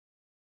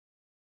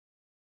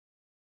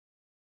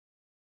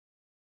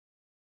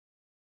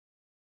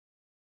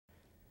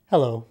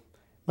Hello,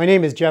 my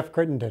name is Jeff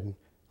Crittenden.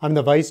 I'm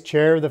the Vice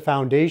Chair of the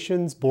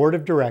Foundation's Board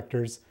of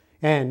Directors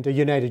and a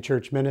United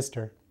Church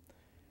minister.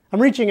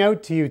 I'm reaching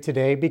out to you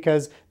today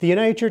because the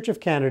United Church of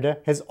Canada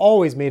has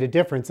always made a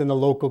difference in the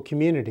local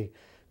community.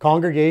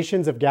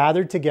 Congregations have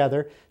gathered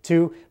together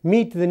to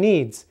meet the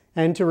needs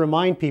and to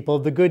remind people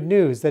of the good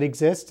news that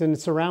exists and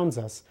surrounds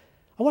us.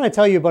 I want to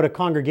tell you about a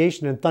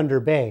congregation in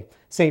Thunder Bay,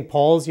 St.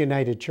 Paul's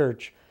United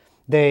Church.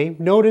 They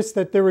noticed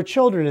that there were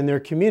children in their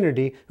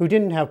community who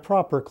didn't have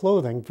proper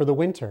clothing for the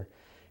winter.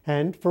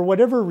 And for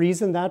whatever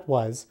reason that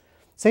was,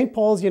 St.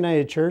 Paul's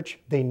United Church,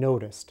 they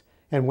noticed.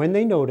 And when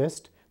they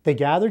noticed, they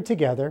gathered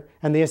together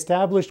and they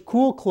established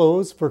cool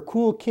clothes for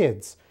cool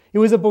kids. It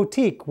was a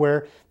boutique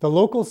where the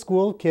local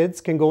school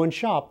kids can go and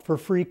shop for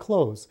free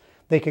clothes.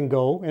 They can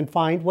go and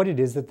find what it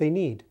is that they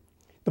need.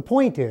 The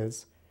point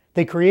is,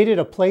 they created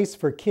a place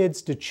for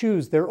kids to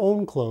choose their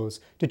own clothes,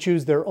 to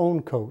choose their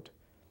own coat.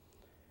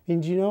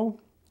 And you know,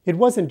 it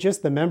wasn't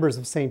just the members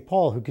of St.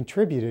 Paul who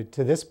contributed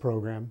to this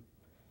program.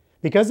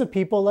 Because of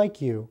people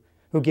like you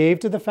who gave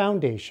to the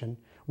foundation,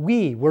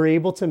 we were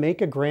able to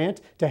make a grant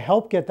to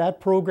help get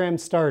that program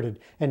started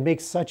and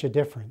make such a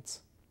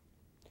difference.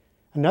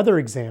 Another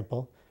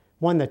example,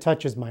 one that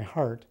touches my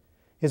heart,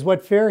 is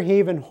what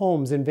Fairhaven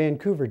Homes in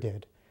Vancouver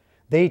did.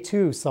 They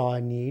too saw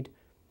a need.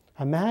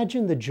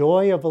 Imagine the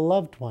joy of a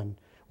loved one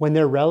when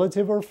their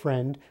relative or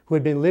friend who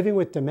had been living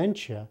with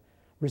dementia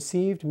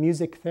received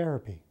music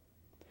therapy.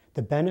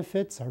 The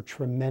benefits are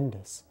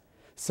tremendous.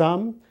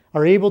 Some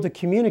are able to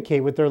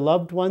communicate with their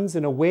loved ones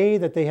in a way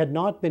that they had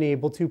not been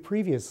able to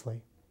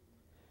previously.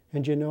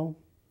 And you know,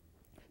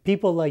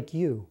 people like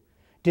you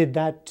did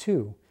that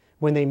too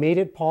when they made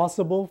it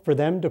possible for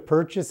them to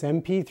purchase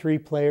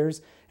MP3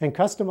 players and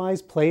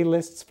customize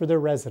playlists for their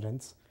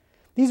residents.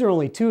 These are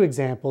only two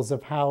examples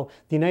of how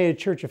the United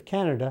Church of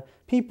Canada,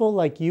 people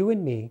like you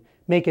and me,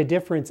 make a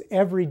difference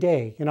every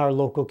day in our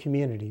local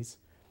communities.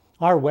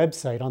 Our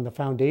website on the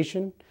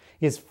foundation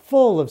is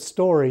full of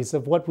stories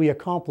of what we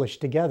accomplished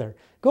together.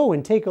 Go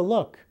and take a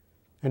look.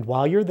 And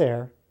while you're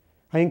there,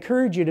 I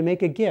encourage you to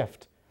make a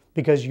gift,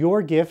 because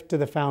your gift to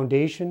the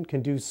foundation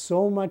can do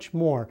so much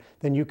more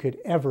than you could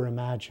ever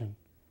imagine.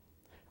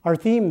 Our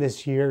theme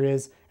this year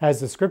is,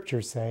 as the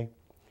scriptures say,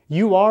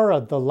 "You are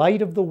the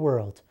light of the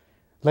world.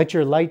 Let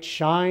your light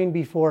shine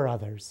before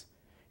others."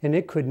 And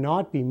it could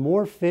not be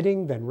more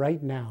fitting than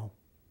right now.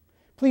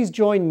 Please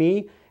join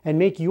me and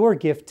make your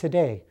gift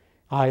today,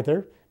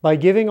 either by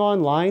giving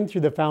online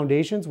through the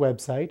Foundation's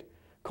website,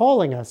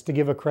 calling us to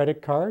give a credit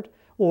card,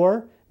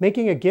 or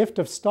making a gift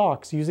of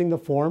stocks using the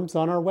forms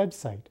on our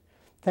website.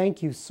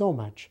 Thank you so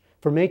much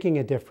for making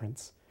a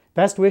difference.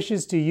 Best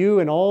wishes to you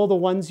and all the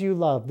ones you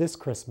love this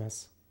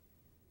Christmas.